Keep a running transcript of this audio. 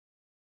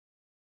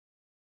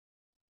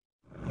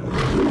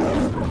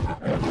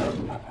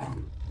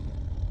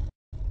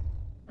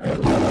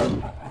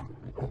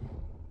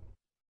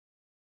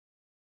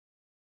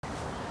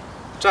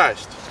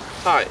Cześć!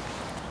 Hi!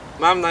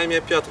 Mam na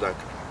imię Piotrek.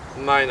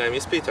 My name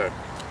is Peter.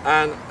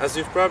 And as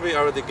you've probably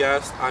already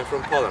guessed, I'm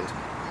from Poland.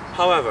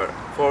 However,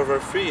 for over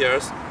 3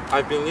 years,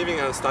 I've been living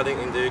and studying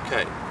in the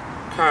UK.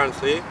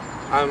 Currently,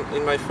 I'm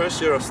in my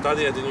first year of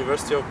study at the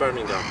University of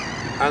Birmingham,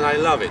 and I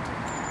love it.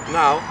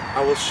 Now,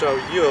 I will show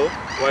you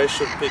why you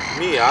should pick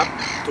me up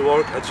to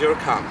work at your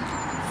camp.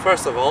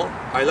 First of all,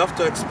 I love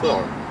to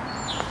explore.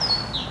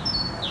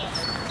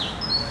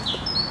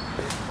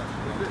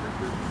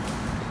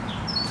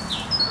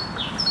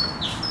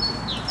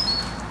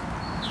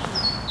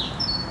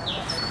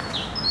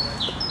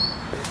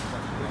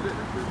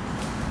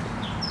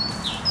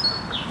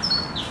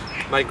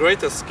 My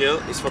greatest skill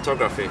is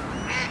photography.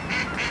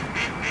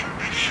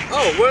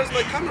 Oh, where's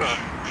my camera?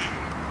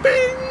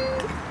 Bing!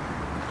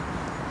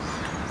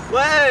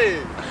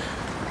 Wait!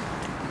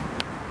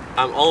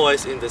 I'm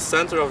always in the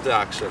center of the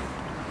action.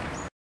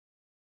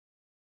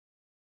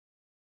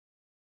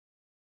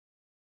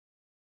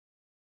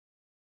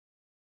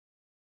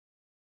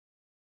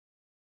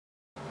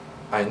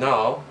 I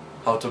know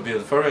how to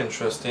build very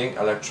interesting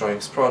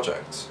electronics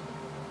projects.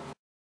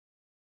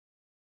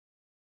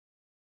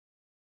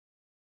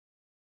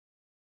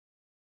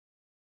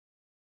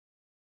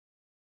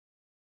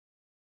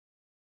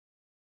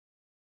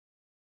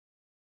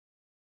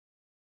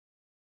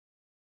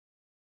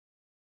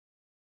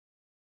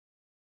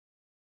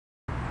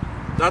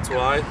 That's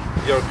why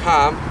your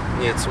camp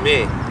needs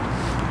me.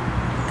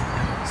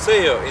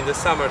 See you in the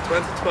summer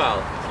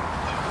 2012.